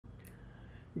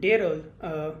Dear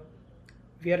all,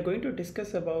 we are going to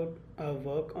discuss about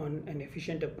work on an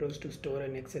efficient approach to store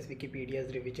and access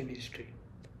Wikipedia's revision history.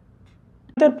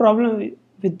 Another problem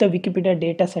with the Wikipedia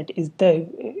dataset is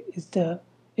the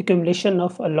accumulation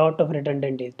of a lot of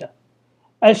redundant data.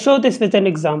 I'll show this with an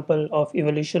example of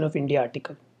evolution of India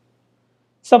article.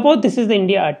 Suppose this is the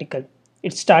India article.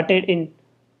 It started in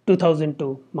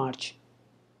 2002 March.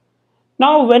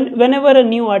 Now, whenever a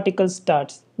new article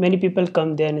starts, many people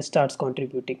come there and starts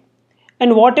contributing.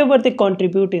 And whatever they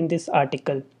contribute in this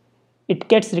article, it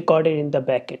gets recorded in the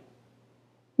backend.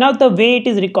 Now, the way it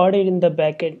is recorded in the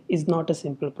backend is not a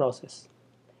simple process.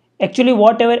 Actually,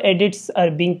 whatever edits are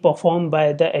being performed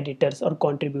by the editors or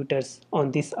contributors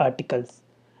on these articles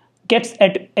gets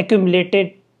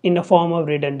accumulated in a form of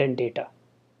redundant data.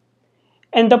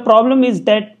 And the problem is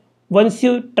that once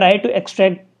you try to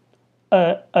extract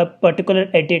a particular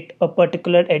edit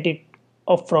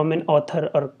from an author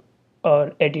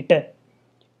or editor,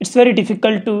 it's very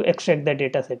difficult to extract the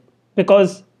dataset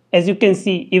because, as you can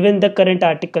see, even the current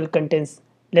article contains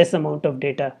less amount of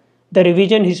data. The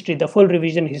revision history, the full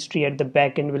revision history at the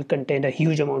back end will contain a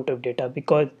huge amount of data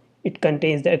because it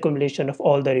contains the accumulation of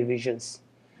all the revisions,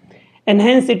 and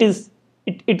hence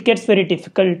it gets very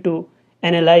difficult to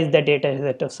analyze the data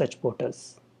set of such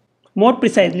portals. More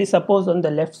precisely, suppose on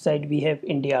the left side we have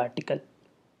India article,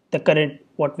 the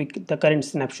current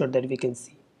snapshot that we can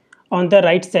see. On the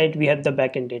right side we have the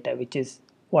backend data, which is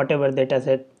whatever data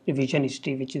set revision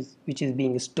history which is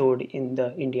being stored in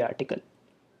the India article.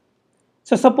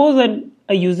 So suppose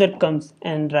a user comes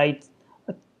and writes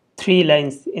 3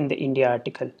 lines in the India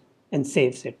article and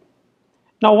saves it.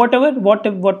 Now what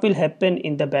will happen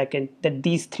in the backend, that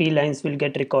these 3 lines will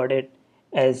get recorded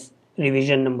as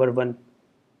revision number 1.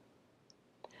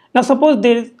 Now suppose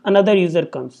there is another user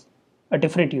comes, a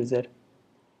different user,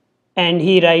 and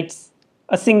he writes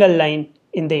a single line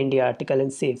in the India article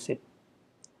and saves it.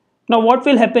 Now what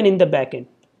will happen in the backend?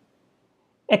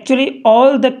 Actually,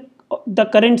 all the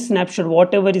current snapshot,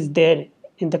 whatever is there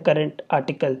in the current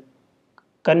article,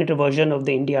 current version of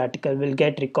the India article will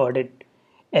get recorded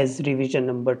as revision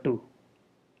number 2.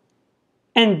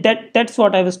 And that's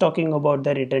what I was talking about,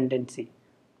 the redundancy.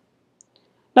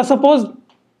 Now suppose,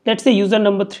 let's say user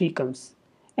number 3 comes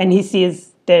and he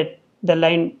sees that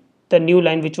the new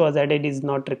line which was added is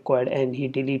not required, and he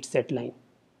deletes that line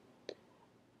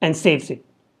and saves it.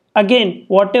 Again,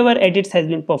 whatever edits has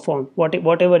been performed,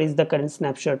 whatever is the current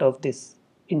snapshot of this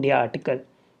India article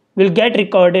will get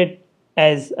recorded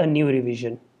as a new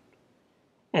revision,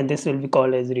 and this will be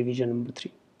called as revision number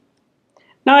 3.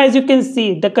 Now as you can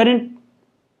see, the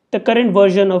current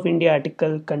version of India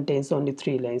article contains only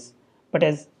 3 lines, but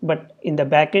in the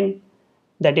backend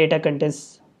the data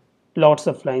contains lots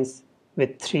of lines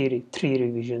with three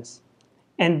revisions.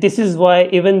 And this is why,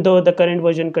 even though the current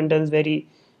version contains very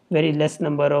less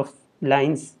number of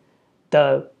lines,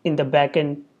 in the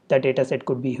backend the dataset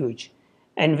could be huge.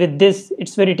 And with this,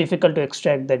 it's very difficult to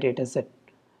extract the dataset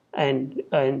and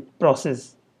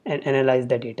process and analyze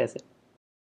the dataset.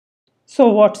 So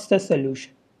what's the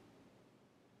solution?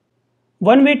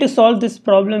 One way to solve this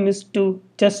problem is to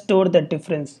just store the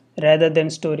difference rather than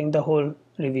storing the whole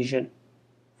revision.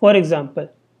 For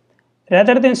example,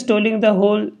 rather than storing the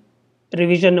whole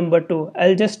revision number 2,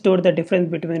 I'll just store the difference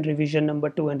between revision number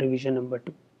 2 and revision number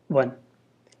 1.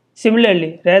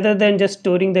 Similarly, rather than just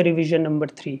storing the revision number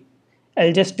 3,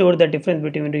 I'll just store the difference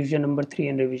between revision number 3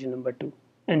 and revision number 2,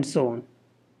 and so on.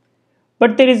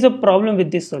 But there is a problem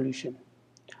with this solution.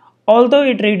 Although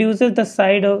it reduces the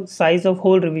size of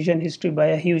whole revision history by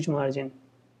a huge margin,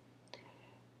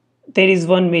 there is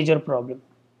one major problem.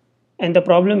 And the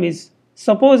problem is,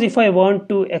 suppose if I want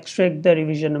to extract the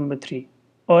revision number 3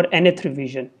 or nth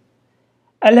revision,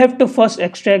 I'll have to first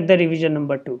extract the revision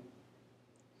number 2.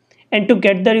 And to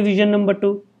get the revision number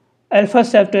 2, I'll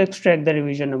first have to extract the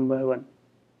revision number 1.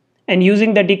 And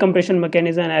using the decompression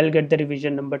mechanism, I'll get the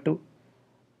revision number 2.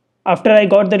 After I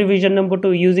got the revision number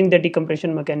 2, using the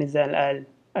decompression mechanism,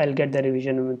 I'll get the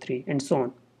revision number 3, and so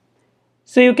on.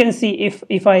 So you can see,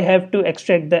 if I have to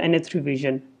extract the nth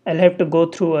revision, I'll have to go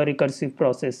through a recursive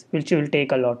process which will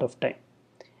take a lot of time.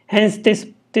 Hence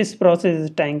this process is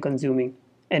time consuming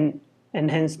and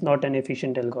hence not an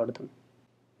efficient algorithm.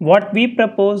 What we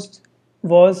proposed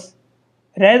was,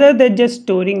 rather than just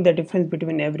storing the difference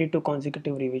between every 2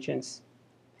 consecutive revisions,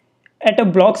 at a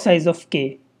block size of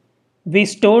k, we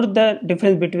store the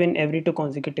difference between every 2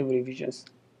 consecutive revisions,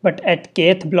 but at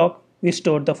kth block we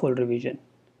stored the full revision,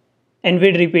 and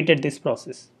we repeated this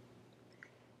process.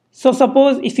 So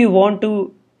suppose if you want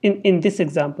to, in this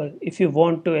example, if you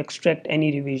want to extract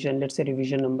any revision, let's say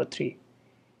revision number 3,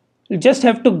 you just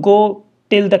have to go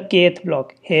till the kth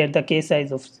block. Here the k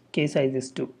size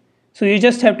is 2. So you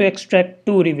just have to extract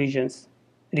 2 revisions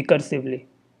recursively,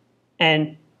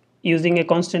 and using a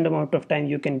constant amount of time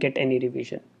you can get any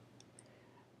revision.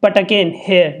 But again,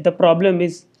 here the problem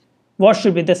is, what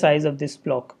should be the size of this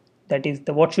block? That is,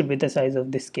 what should be the size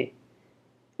of this k?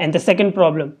 And the second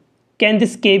problem, can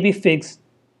this k be fixed?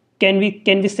 Can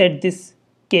we set this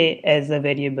k as a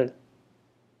variable?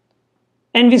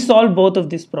 And we solve both of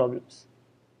these problems.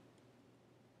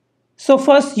 So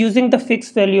first, using the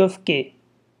fixed value of k,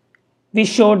 we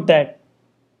showed that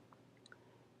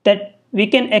we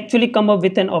can actually come up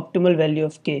with an optimal value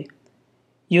of k,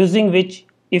 using which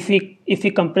if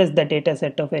we compress the data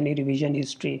set of any revision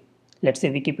history, let's say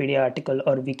Wikipedia article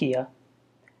or Wikia,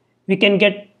 we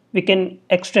can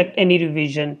extract any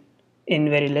revision in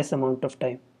very less amount of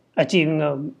time,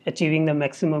 achieving the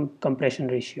maximum compression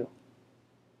ratio.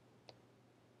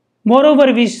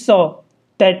 Moreover, we saw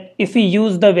that if we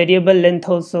use the variable length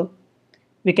also,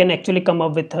 we can actually come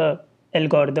up with a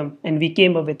algorithm, and we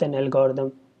came up with an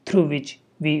algorithm through which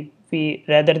we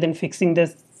rather than fixing the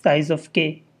size of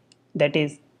k, that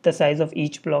is the size of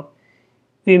each block,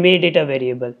 we made it a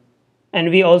variable, and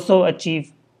we also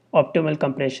achieve optimal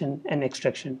compression and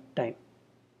extraction time.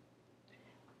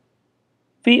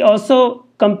 We also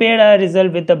compared our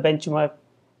result with the benchmark,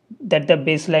 that the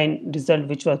baseline result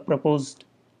which was proposed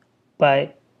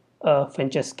by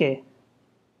Francesche,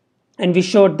 and we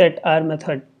showed that our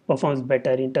method performs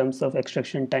better in terms of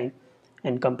extraction time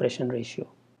and compression ratio.